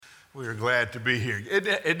We are glad to be here.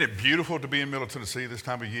 Isn't it beautiful to be in Middle Tennessee this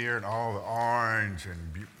time of year and all the orange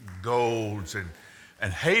and golds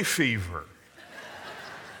and hay fever?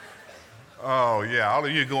 Oh, yeah, all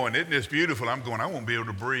of you going, isn't this beautiful? I'm going, I won't be able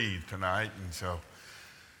to breathe tonight. And so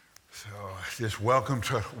just welcome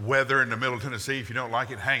to weather in the Middle Tennessee. If you don't like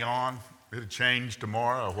it, hang on. It'll change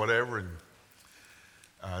tomorrow or whatever.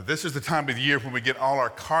 And this is the time of the year when we get all our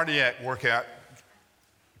cardiac workout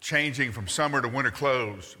changing from summer to winter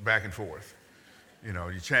clothes back and forth. You know,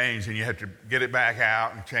 you change and you have to get it back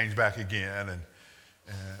out and change back again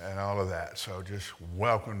and all of that. So just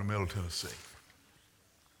welcome to Middle Tennessee.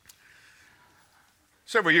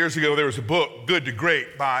 Several years ago, there was a book, Good to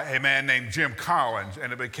Great, by a man named Jim Collins,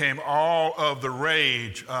 and it became all of the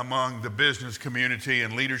rage among the business community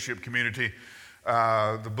and leadership community.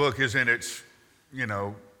 The book is in its,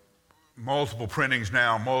 multiple printings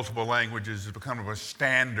now, multiple languages. It's become a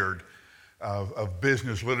standard of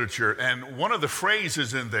business literature. And one of the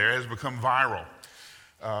phrases in there has become viral,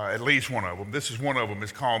 at least one of them. This is one of them.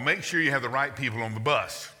 It's called, make sure you have the right people on the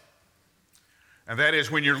bus. And that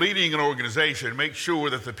is when you're leading an organization, make sure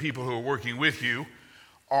that the people who are working with you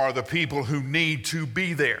are the people who need to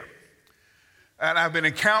be there. And I've been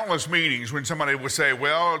in countless meetings when somebody will say,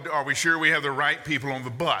 well, are we sure we have the right people on the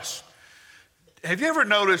bus? Have you ever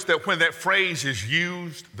noticed that when that phrase is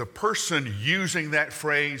used, the person using that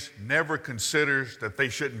phrase never considers that they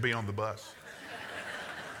shouldn't be on the bus?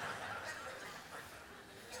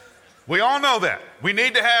 We all know that. We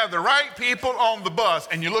need to have the right people on the bus,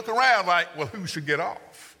 and you look around like, well, who should get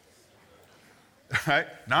off? Right?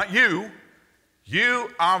 Not you. You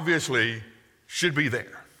obviously should be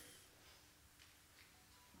there.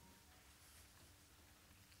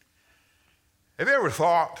 Have you ever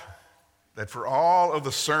thought that for all of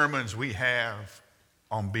the sermons we have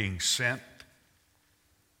on being sent,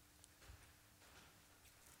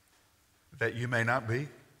 that you may not be?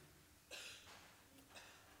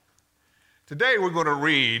 Today we're going to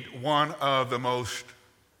read one of the most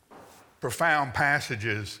profound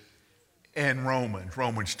passages in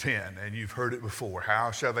Romans 10, and you've heard it before.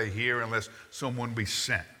 How shall they hear unless someone be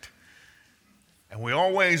sent? And we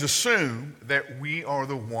always assume that we are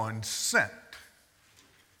the ones sent.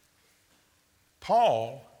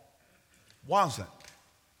 Paul wasn't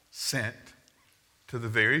sent to the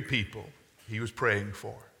very people he was praying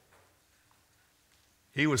for.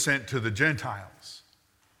 He was sent to the Gentiles.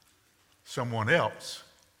 Someone else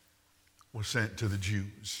was sent to the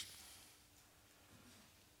Jews.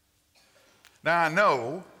 Now I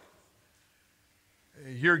know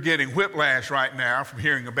you're getting whiplash right now from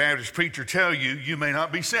hearing a Baptist preacher tell you you may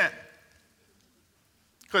not be sent.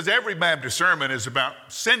 Because every Baptist sermon is about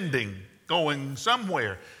sending, going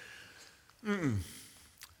somewhere.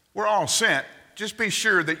 We're all sent. Just be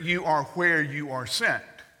sure that you are where you are sent.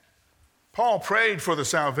 Paul prayed for the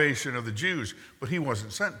salvation of the Jews, but he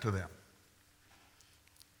wasn't sent to them.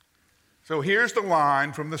 So here's the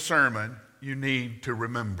line from the sermon you need to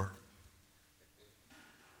remember.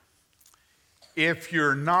 If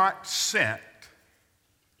you're not sent,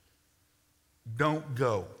 don't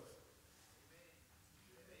go.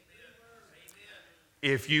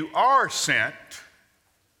 If you are sent,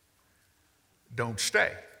 don't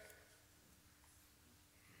stay.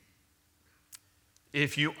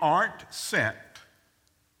 If you aren't sent,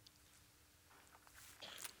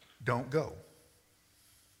 don't go.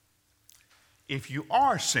 If you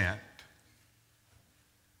are sent,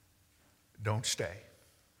 don't stay.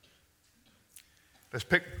 Let's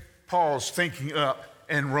pick Paul's thinking up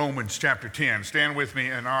in Romans chapter 10. Stand with me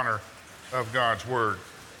in honor of God's word.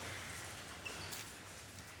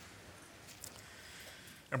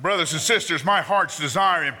 And brothers and sisters, my heart's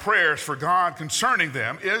desire and prayers for God concerning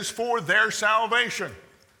them is for their salvation.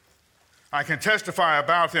 I can testify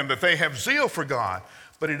about them that they have zeal for God,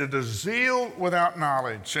 but it is a zeal without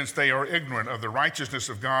knowledge, since they are ignorant of the righteousness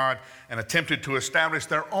of God and attempted to establish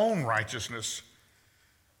their own righteousness.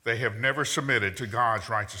 They have never submitted to God's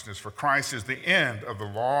righteousness, for Christ is the end of the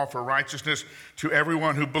law for righteousness to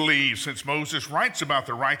everyone who believes, since Moses writes about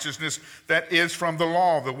the righteousness that is from the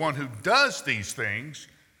law. The one who does these things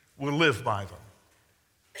will live by them.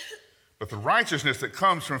 But the righteousness that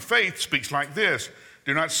comes from faith speaks like this: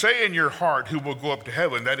 do not say in your heart, who will go up to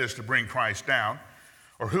heaven, that is to bring Christ down,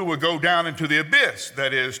 or who will go down into the abyss,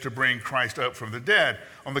 that is to bring Christ up from the dead.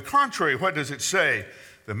 On the contrary, what does it say?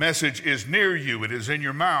 The message is near you, it is in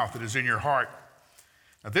your mouth, it is in your heart.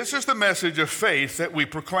 Now this is the message of faith that we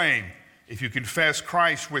proclaim. If you confess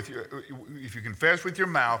with your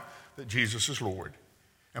mouth that Jesus is Lord,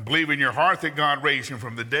 and believe in your heart that God raised him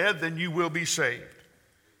from the dead, then you will be saved.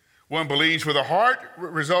 One believes with the heart,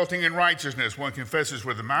 resulting in righteousness. One confesses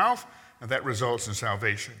with the mouth, and that results in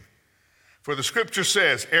salvation. For the scripture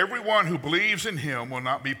says, everyone who believes in him will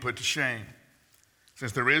not be put to shame.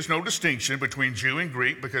 Since there is no distinction between Jew and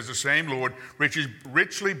Greek, because the same Lord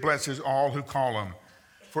richly blesses all who call him.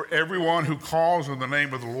 For everyone who calls on the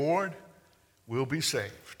name of the Lord will be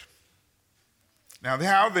saved. Now,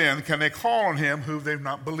 how then can they call on him who they've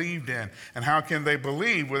not believed in? And how can they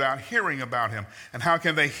believe without hearing about him? And how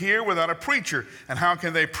can they hear without a preacher? And how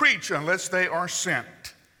can they preach unless they are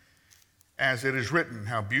sent? As it is written,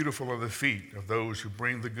 how beautiful are the feet of those who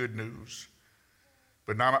bring the good news.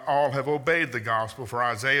 But not all have obeyed the gospel, for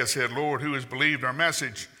Isaiah said, Lord, who has believed our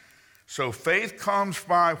message? So faith comes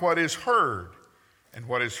by what is heard, and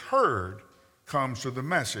what is heard comes through the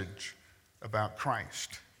message about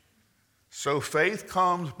Christ. So faith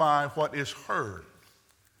comes by what is heard,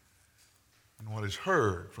 and what is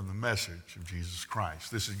heard from the message of Jesus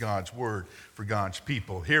Christ. This is God's word for God's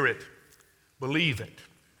people. Hear it, believe it,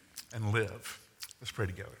 and live. Let's pray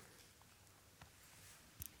together.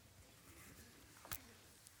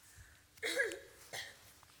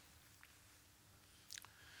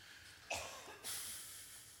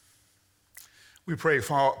 We pray,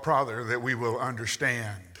 Father, that we will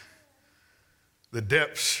understand the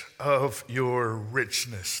depths of your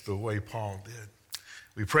richness the way Paul did.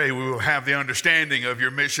 We pray we will have the understanding of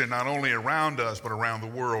your mission not only around us but around the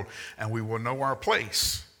world, and we will know our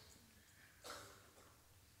place.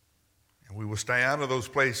 And we will stay out of those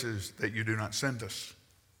places that you do not send us.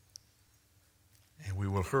 And we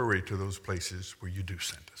will hurry to those places where you do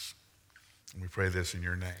send us. And we pray this in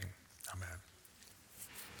your name. Amen.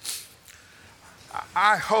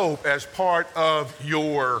 I hope as part of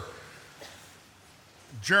your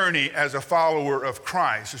journey as a follower of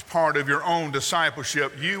Christ, as part of your own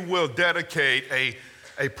discipleship, you will dedicate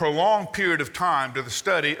a prolonged period of time to the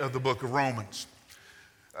study of the book of Romans.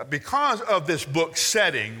 Because of this book's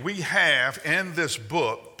setting, we have in this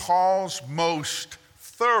book Paul's most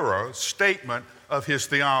thorough statement of his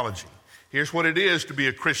theology. Here's what it is to be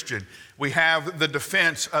a Christian. We have the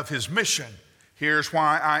defense of his mission. Here's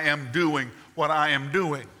why I am doing what I am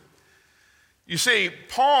doing. You see,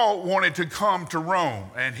 Paul wanted to come to Rome,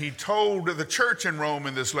 and he told the church in Rome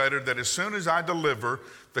in this letter that as soon as I deliver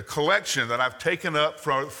the collection that I've taken up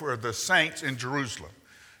for the saints in Jerusalem.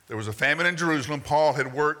 There was a famine in Jerusalem. Paul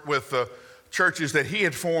had worked with the churches that he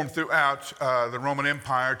had formed throughout the Roman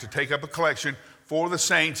Empire to take up a collection for the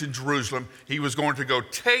saints in Jerusalem. He was going to go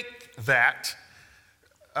take that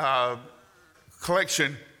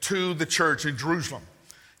collection to the church in Jerusalem.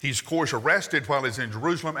 He's, of course, arrested while he's in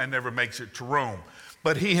Jerusalem and never makes it to Rome.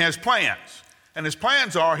 But he has plans. And his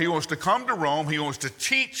plans are he wants to come to Rome, he wants to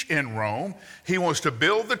teach in Rome, he wants to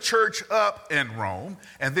build the church up in Rome,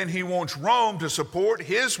 and then he wants Rome to support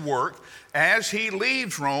his work as he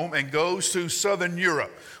leaves Rome and goes to southern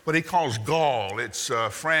Europe, what he calls Gaul. It's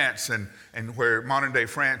France and where modern-day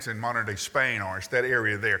France and modern-day Spain are. It's that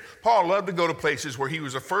area there. Paul loved to go to places where he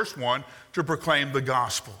was the first one to proclaim the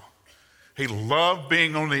gospel. He loved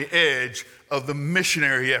being on the edge of the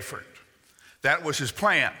missionary effort. That was his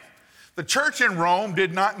plan. The church in Rome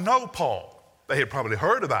did not know Paul. They had probably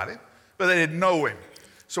heard about him, but they didn't know him.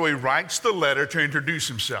 So he writes the letter to introduce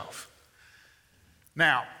himself.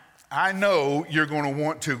 Now, I know you're going to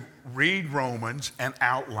want to read Romans and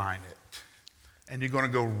outline it. And you're going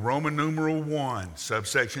to go Roman numeral 1,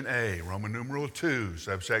 subsection A, Roman numeral 2,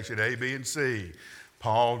 subsection A, B, and C.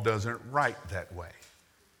 Paul doesn't write that way.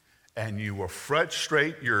 And you will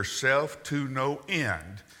frustrate yourself to no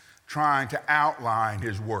end trying to outline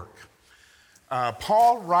his work.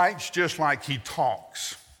 Paul writes just like he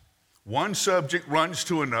talks. One subject runs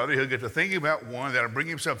to another. He'll get to thinking about one, that'll bring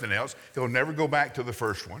him something else. He'll never go back to the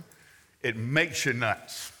first one. It makes you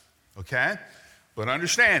nuts, okay? But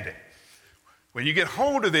understand it. When you get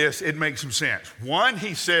hold of this, it makes some sense. One,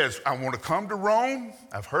 he says, I want to come to Rome.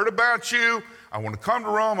 I've heard about you. I want to come to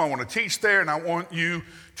Rome. I want to teach there, and I want you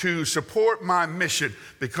to support my mission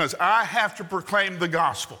because I have to proclaim the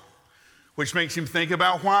gospel, which makes him think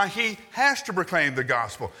about why he has to proclaim the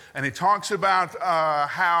gospel. And he talks about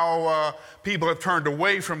how people have turned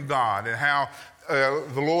away from God and how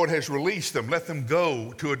the Lord has released them, let them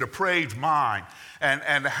go to a depraved mind,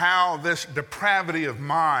 and how this depravity of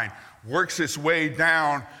mind works its way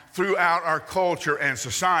down throughout our culture and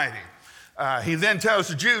society. He then tells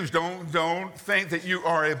the Jews, don't think that you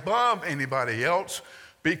are above anybody else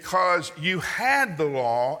because you had the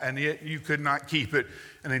law and yet you could not keep it.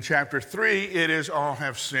 And in chapter 3, it is all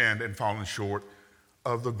have sinned and fallen short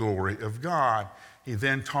of the glory of God. he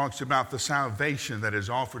then talks about the salvation that is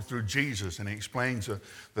offered through Jesus, and he explains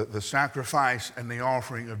the sacrifice and the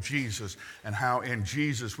offering of Jesus, and how in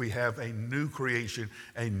Jesus we have a new creation,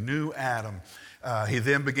 a new Adam. He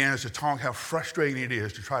then begins to talk how frustrating it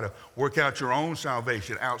is to try to work out your own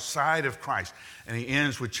salvation outside of Christ. And he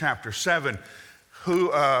ends with chapter 7, who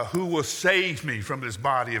will save me from this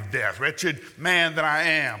body of death? Wretched man that I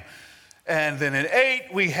am. And then in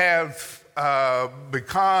 8, we have,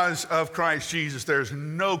 because of Christ Jesus, there's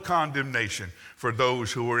no condemnation for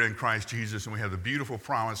those who are in Christ Jesus. And we have the beautiful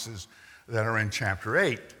promises that are in chapter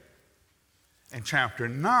 8. In chapter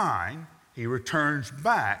 9, he returns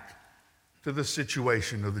back to the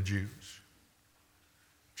situation of the Jews.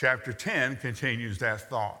 Chapter 10 continues that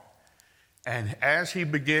thought. And as he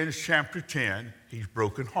begins chapter 10, he's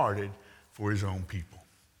brokenhearted for his own people.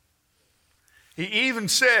 He even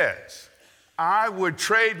says, I would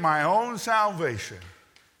trade my own salvation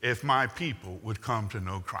if my people would come to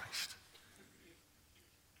know Christ.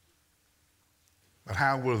 But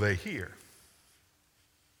how will they hear?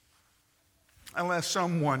 Unless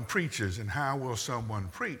someone preaches. And how will someone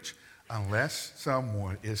preach? Unless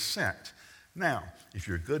someone is sent. Now, if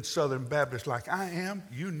you're a good Southern Baptist like I am,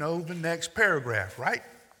 you know the next paragraph, right?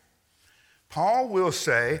 Paul will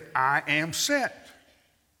say, I am sent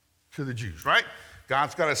to the Jews, right?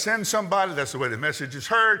 God's got to send somebody. That's the way the message is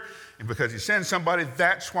heard. And because he sends somebody,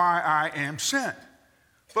 that's why I am sent.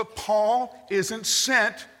 But Paul isn't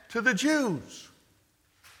sent to the Jews.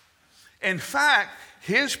 In fact,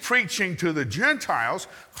 his preaching to the Gentiles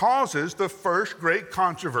causes the first great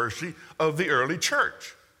controversy of the early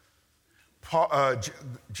church.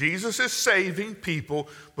 Jesus is saving people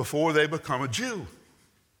before they become a Jew.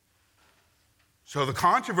 So the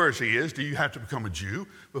controversy is, do you have to become a Jew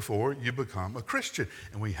before you become a Christian?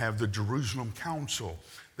 And we have the Jerusalem Council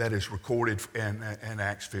that is recorded in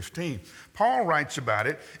Acts 15. Paul writes about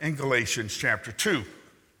it in Galatians chapter 2,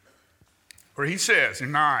 where he says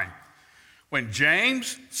in 9, when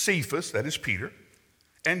James, Cephas, that is Peter,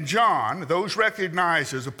 and John, those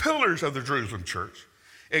recognized as the pillars of the Jerusalem church,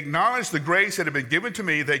 acknowledged the grace that had been given to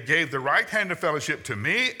me, they gave the right hand of fellowship to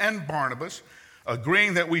me and Barnabas,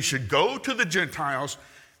 agreeing that we should go to the Gentiles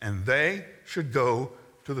and they should go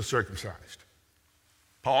to the circumcised.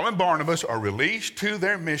 Paul and Barnabas are released to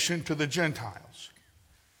their mission to the Gentiles.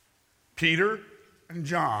 Peter and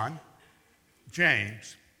John,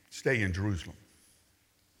 James, stay in Jerusalem.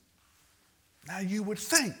 Now you would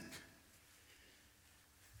think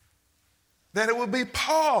that it would be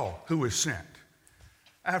Paul who is sent.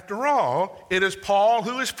 After all, it is Paul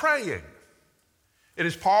who is praying. It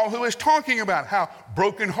is Paul who is talking about how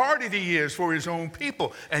brokenhearted he is for his own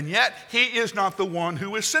people. And yet, he is not the one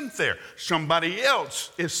who is sent there. Somebody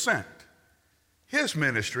else is sent. His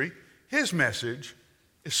ministry, his message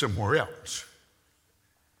is somewhere else.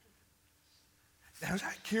 Now, is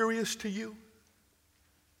that curious to you?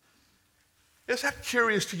 Is that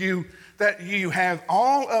curious to you that you have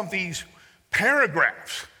all of these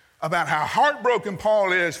paragraphs about how heartbroken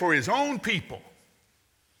Paul is for his own people,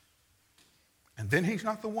 and then he's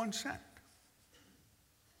not the one sent?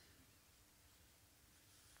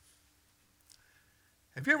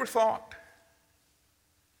 Have you ever thought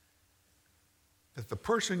that the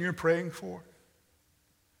person you're praying for,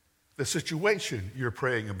 the situation you're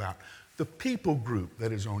praying about, the people group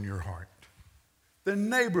that is on your heart, the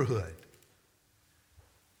neighborhood,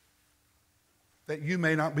 that you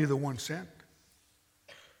may not be the one sent?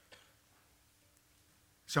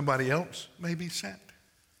 Somebody else may be sent.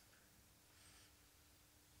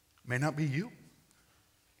 May not be you.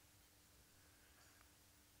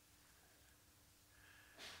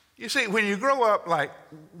 You see, when you grow up like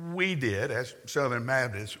we did as Southern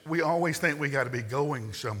Baptists, we always think we got to be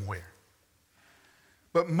going somewhere.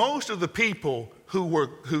 But most of the people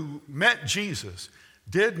who met Jesus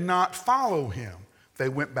did not follow him. They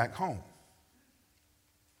went back home.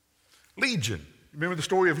 Legion. Remember the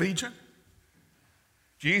story of Legion?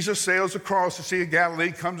 Jesus sails across the Sea of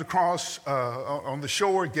Galilee, comes across on the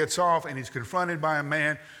shore, gets off, and he's confronted by a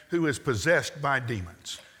man who is possessed by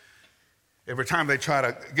demons. Every time they try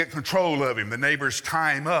to get control of him, the neighbors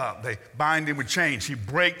tie him up. They bind him with chains. He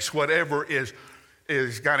breaks whatever is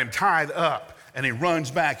got him tied up, and he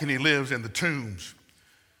runs back and he lives in the tombs.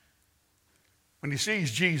 When he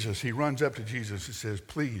sees Jesus, he runs up to Jesus and says,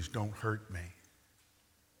 "Please don't hurt me."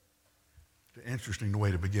 It's an interesting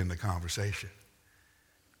way to begin the conversation.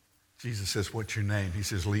 Jesus says, "What's your name?" He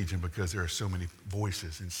says, "Legion," because there are so many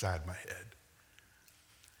voices inside my head.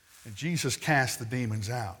 And Jesus casts the demons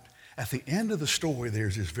out. At the end of the story,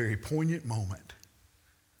 there's this very poignant moment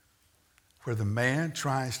where the man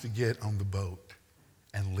tries to get on the boat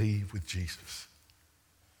and leave with Jesus.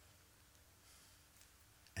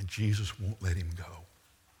 And Jesus won't let him go.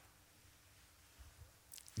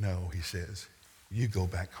 No, he says, you go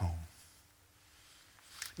back home.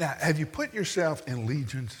 Now, have you put yourself in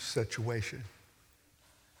Legion's situation?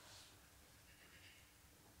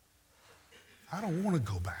 I don't want to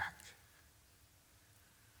go back.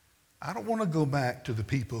 I don't want to go back to the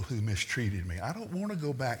people who mistreated me. I don't want to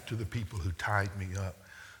go back to the people who tied me up,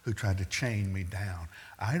 who tried to chain me down.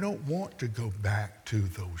 I don't want to go back to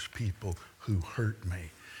those people who hurt me.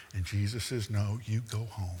 And Jesus says, no, you go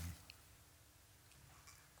home.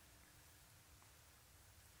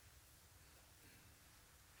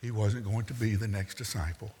 He wasn't going to be the next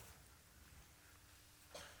disciple.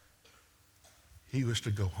 He was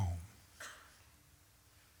to go home.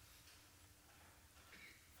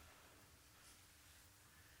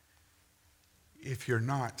 If you're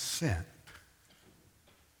not sent,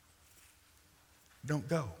 don't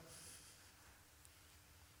go.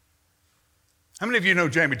 How many of you know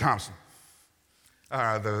Jamie Thompson?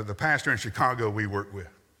 The pastor in Chicago we work with.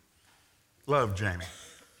 Love Jamie.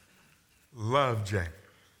 Love Jamie.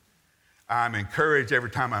 I'm encouraged every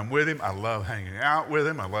time I'm with him. I love hanging out with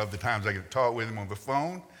him. I love the times I get to talk with him on the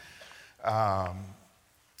phone.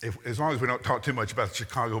 As long as we don't talk too much about the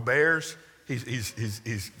Chicago Bears,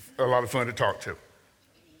 he's a lot of fun to talk to.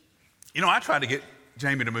 You know, I tried to get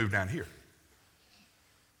Jamie to move down here.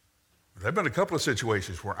 There have been a couple of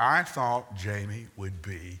situations where I thought Jamie would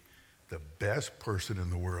be the best person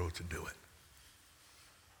in the world to do it.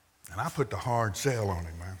 And I put the hard sell on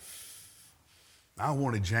him, man. I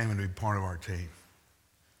wanted Jamie to be part of our team.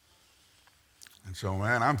 And so,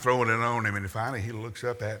 man, I'm throwing it on him, and finally he looks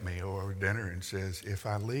up at me over dinner and says, if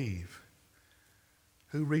I leave,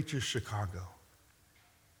 who reaches Chicago?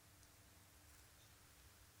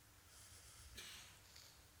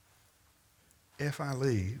 If I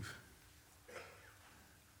leave,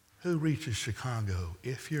 who reaches Chicago?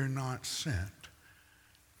 If you're not sent,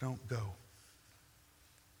 don't go.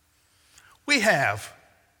 We have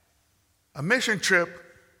a mission trip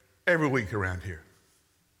every week around here.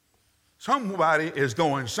 Somebody is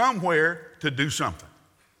going somewhere to do something.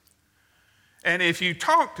 And if you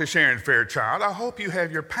talk to Sharon Fairchild, I hope you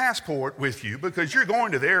have your passport with you because you're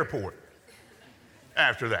going to the airport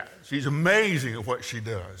after that. She's amazing at what she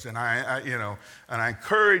does. And I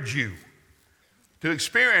encourage you to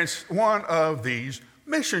experience one of these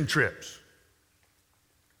mission trips.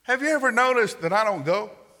 Have you ever noticed that I don't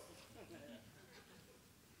go?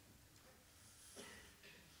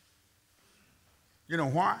 You know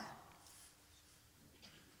why?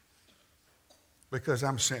 Because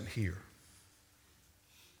I'm sent here.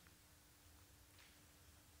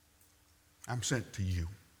 I'm sent to you.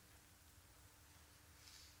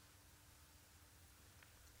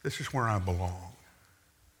 This is where I belong.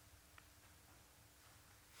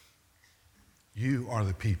 You are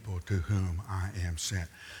the people to whom I am sent.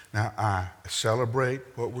 Now, I celebrate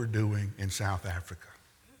what we're doing in South Africa.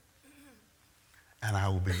 And I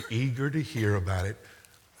will be eager to hear about it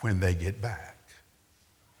when they get back.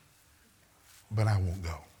 But I won't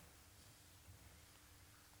go.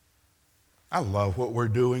 I love what we're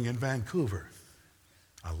doing in Vancouver.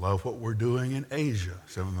 I love what we're doing in Asia.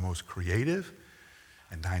 Some of the most creative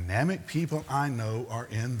and dynamic people I know are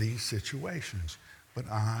in these situations. But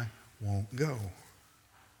I won't go.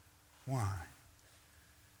 Why?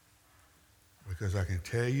 Because I can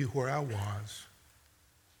tell you where I was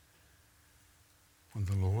when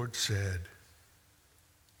the Lord said,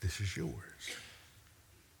 this is yours.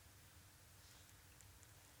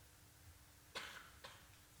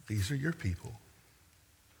 These are your people.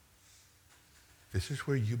 This is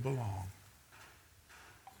where you belong.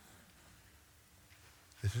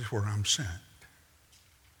 This is where I'm sent.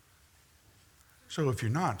 So if you're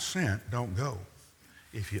not sent, don't go.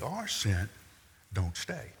 If you are sent, don't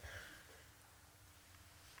stay.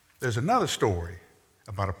 There's another story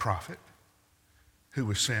about a prophet who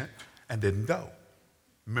was sent and didn't go.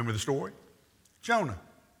 Remember the story? Jonah,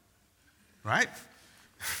 right?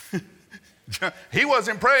 He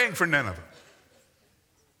wasn't praying for Nineveh.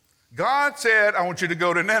 God said, I want you to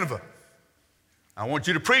go to Nineveh. I want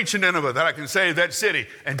you to preach in Nineveh that I can save that city.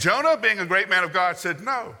 And Jonah, being a great man of God, said,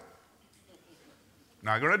 no,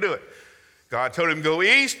 not going to do it. God told him to go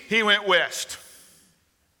east. He went west.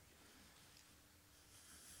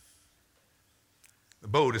 The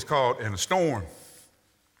boat is caught in a storm.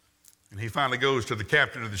 And he finally goes to the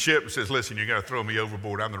captain of the ship and says, listen, you got to throw me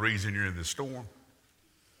overboard. I'm the reason you're in this storm.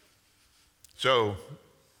 So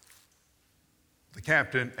the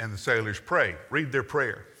captain and the sailors pray. Read their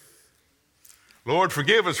prayer. Lord,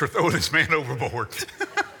 forgive us for throwing this man overboard.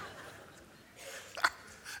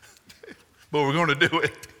 But we're going to do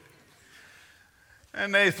it.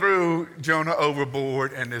 And they threw Jonah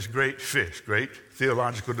overboard and this great fish. Great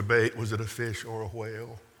theological debate. Was it a fish or a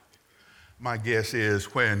whale? My guess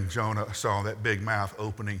is when Jonah saw that big mouth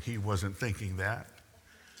opening, he wasn't thinking that.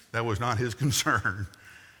 That was not his concern.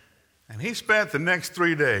 And he spent the next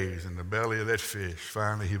 3 days in the belly of that fish.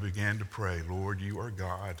 Finally, he began to pray, Lord, you are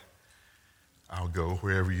God. I'll go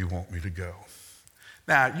wherever you want me to go.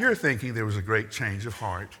 Now, you're thinking there was a great change of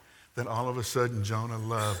heart. Then all of a sudden, Jonah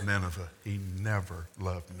loved Nineveh. He never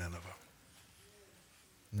loved Nineveh.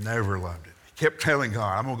 Never loved it. He kept telling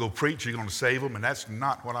God, I'm going to go preach, you're going to save them, and that's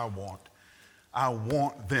not what I want. I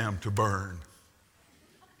want them to burn.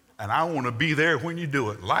 And I want to be there when you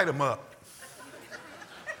do it. Light them up.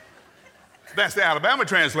 That's the Alabama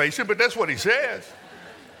translation, but that's what he says.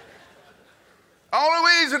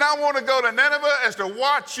 Only reason I want to go to Nineveh is to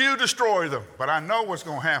watch you destroy them. But I know what's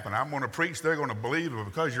going to happen. I'm going to preach, they're going to believe, but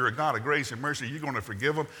because you're a God of grace and mercy, you're going to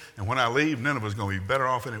forgive them. And when I leave, Nineveh's going to be better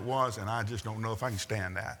off than it was, and I just don't know if I can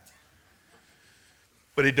stand that.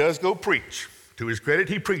 But he does go preach. To his credit,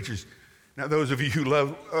 he preaches. Now, those of you who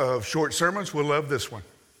love short sermons will love this one.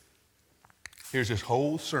 Here's his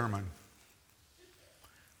whole sermon.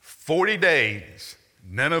 40 days,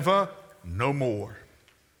 Nineveh, no more.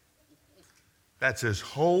 That's his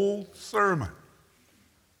whole sermon.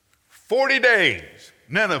 40 days,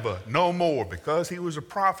 Nineveh, no more. Because he was a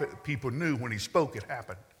prophet, people knew when he spoke it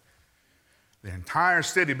happened. The entire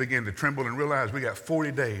city began to tremble and realize we got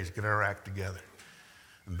 40 days to get our act together.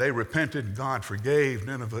 And they repented, and God forgave.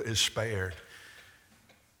 Nineveh is spared.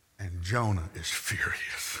 And Jonah is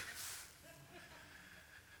furious.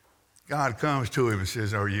 God comes to him and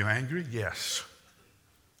says, are you angry? Yes,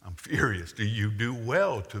 I'm furious. Do you do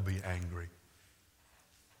well to be angry?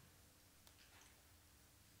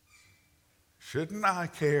 Shouldn't I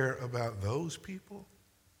care about those people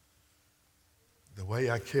the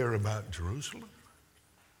way I care about Jerusalem?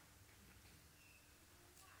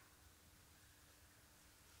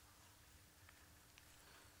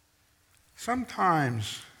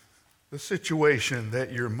 Sometimes the situation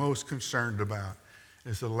that you're most concerned about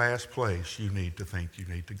is the last place you need to think you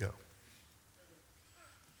need to go.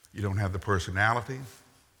 You don't have the personality.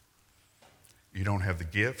 You don't have the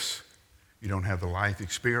gifts. You don't have the life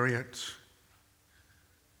experience.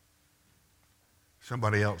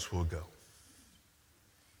 Somebody else will go.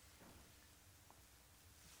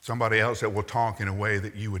 Somebody else that will talk in a way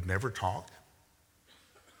that you would never talk.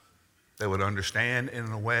 That would understand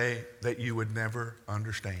in a way that you would never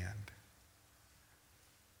understand.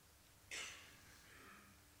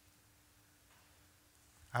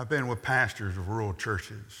 I've been with pastors of rural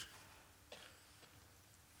churches.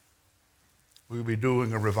 We'd be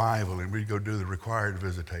doing a revival and we'd go do the required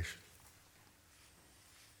visitation.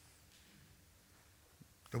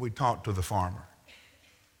 So we'd talk to the farmer.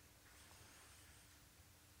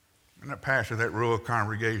 And that pastor of that rural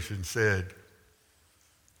congregation said,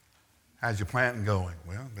 how's your planting going?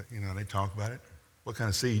 Well, they talk about it. What kind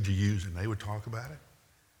of seed you using? They would talk about it.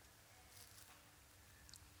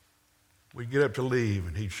 We'd get up to leave,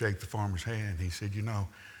 and he'd shake the farmer's hand. He said,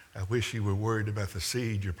 I wish you were worried about the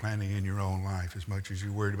seed you're planting in your own life as much as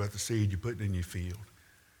you're worried about the seed you're putting in your field.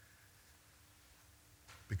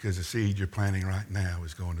 Because the seed you're planting right now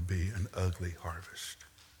is going to be an ugly harvest.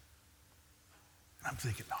 And I'm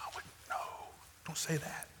thinking, no, don't say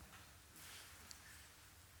that.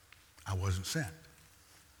 I wasn't sent.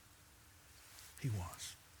 He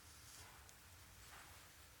was.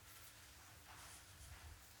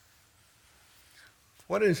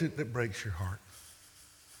 What is it that breaks your heart?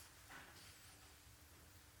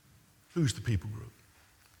 Who's the people group?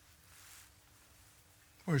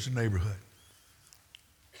 Where's the neighborhood?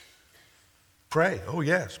 Pray. Oh,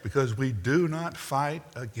 yes, because we do not fight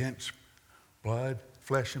against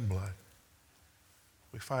flesh and blood.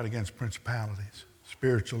 We fight against principalities,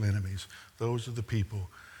 spiritual enemies. Those are the people,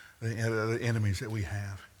 the enemies that we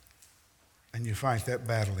have. And you fight that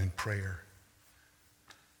battle in prayer.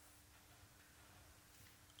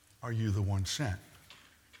 Are you the one sent?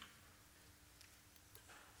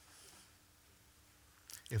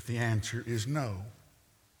 If the answer is no,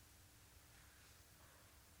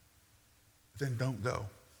 then don't go.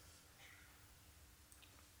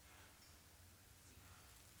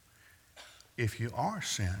 If you are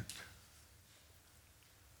sent,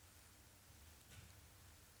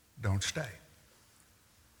 don't stay.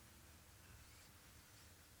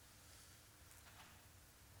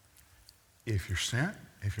 If you're sent,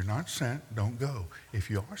 if you're not sent, don't go.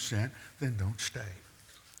 If you are sent, then don't stay.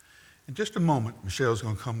 In just a moment, Michelle's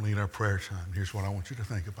going to come lead our prayer time. Here's what I want you to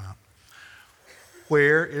think about.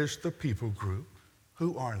 Where is the people group?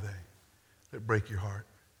 Who are they that break your heart?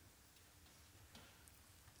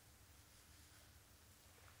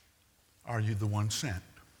 Are you the one sent?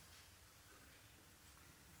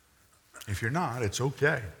 If you're not, it's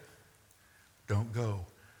okay. Don't go.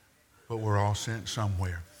 But we're all sent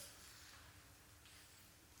somewhere.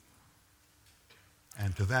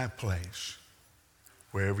 And to that place,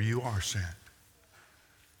 wherever you are sent,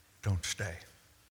 don't stay.